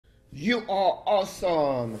You are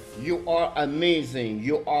awesome. You are amazing.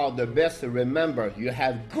 You are the best. Remember, you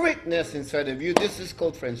have greatness inside of you. This is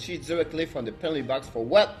called Frenchy directly from the penalty box for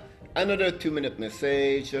what? Another 2-minute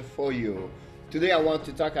message for you. Today I want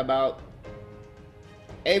to talk about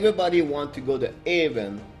everybody want to go to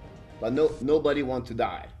heaven, but nobody want to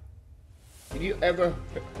die. Did you ever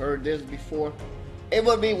heard this before?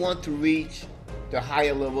 Everybody want to reach the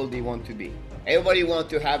higher level they want to be. Everybody want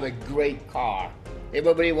to have a great car.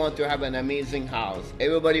 Everybody want to have an amazing house.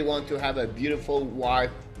 Everybody want to have a beautiful wife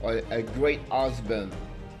or a great husband.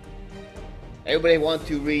 Everybody want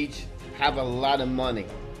to have a lot of money.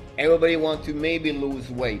 Everybody want to maybe lose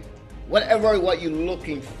weight. Whatever what you're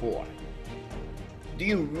looking for. Do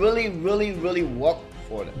you really work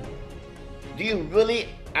for them? Do you really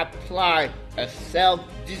apply a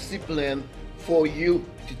self-discipline for you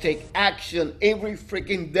to take action every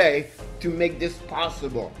freaking day to make this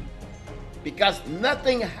possible? Because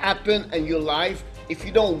nothing happens in your life if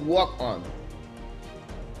you don't work on it.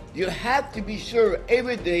 You have to be sure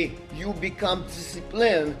every day you become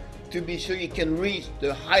disciplined to be sure you can reach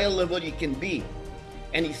the higher level you can be.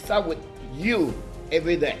 And it starts with you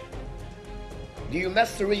every day. Do you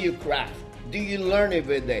master your craft? Do you learn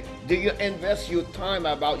every day? Do you invest your time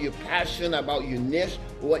about your passion, about your niche,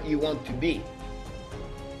 what you want to be?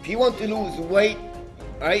 If you want to lose weight,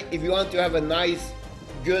 right? If you want to have a nice,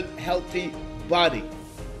 good, healthy body,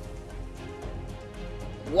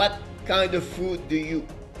 what kind of food do you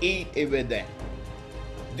eat every day?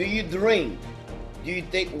 Do you drink? Do you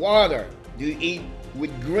take water? Do you eat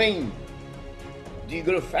with green? Do you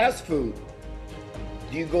go to fast food?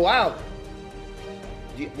 Do you go out?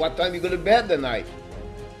 What time you go to bed at night?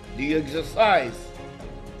 Do you exercise?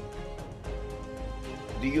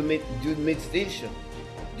 Do you do meditation?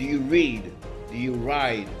 Do you read? Do you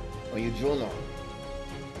write on your journal?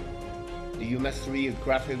 Do you master your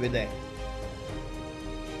craft every day?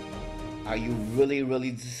 Are you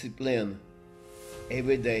really disciplined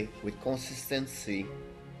every day with consistency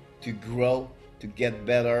to grow, to get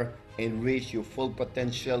better, and reach your full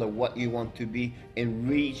potential of what you want to be and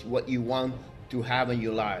reach what you want to have in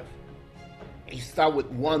your life? It starts with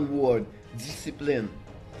one word: discipline.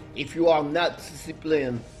 If you are not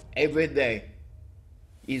disciplined every day,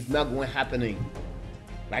 it's not going to happen.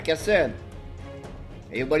 Like I said,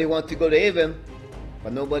 everybody wants to go to heaven,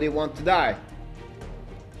 but nobody wants to die.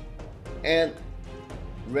 And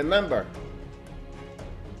remember,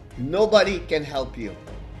 nobody can help you.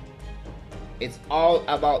 It's all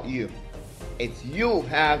about you. It's you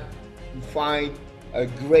have to find a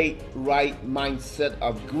great right mindset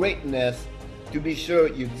of greatness to be sure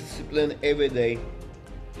you discipline every day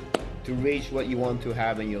to reach what you want to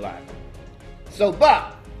have in your life. So,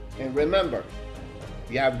 and remember,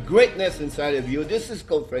 you have greatness inside of you. This is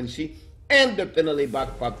called Frenchy and the Penalty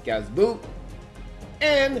Box Podcast Booth.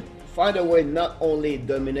 And find a way not only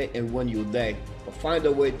dominate and win your day, but find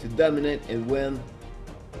a way to dominate and win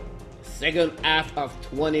second half of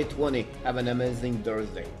 2020. Have an amazing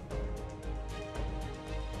Thursday.